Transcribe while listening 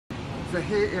So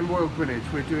here in Royal Greenwich,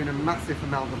 we're doing a massive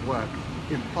amount of work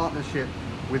in partnership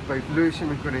with both Lewisham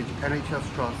and Greenwich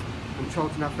NHS Trust and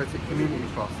Charlton Athletic Community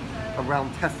Trust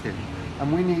around testing.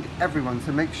 And we need everyone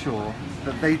to make sure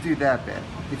that they do their bit.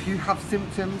 If you have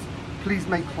symptoms, please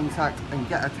make contact and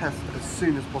get a test as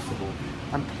soon as possible.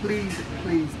 And please,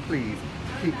 please, please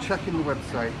keep checking the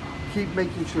website, keep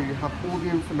making sure you have all the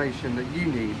information that you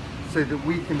need so that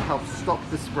we can help stop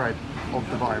the spread of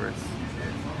the virus.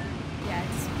 Yeah,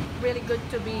 it's really good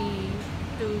to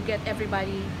get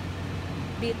everybody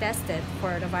be tested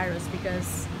for the virus,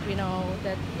 because we know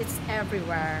that it's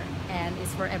everywhere and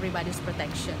it's for everybody's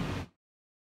protection.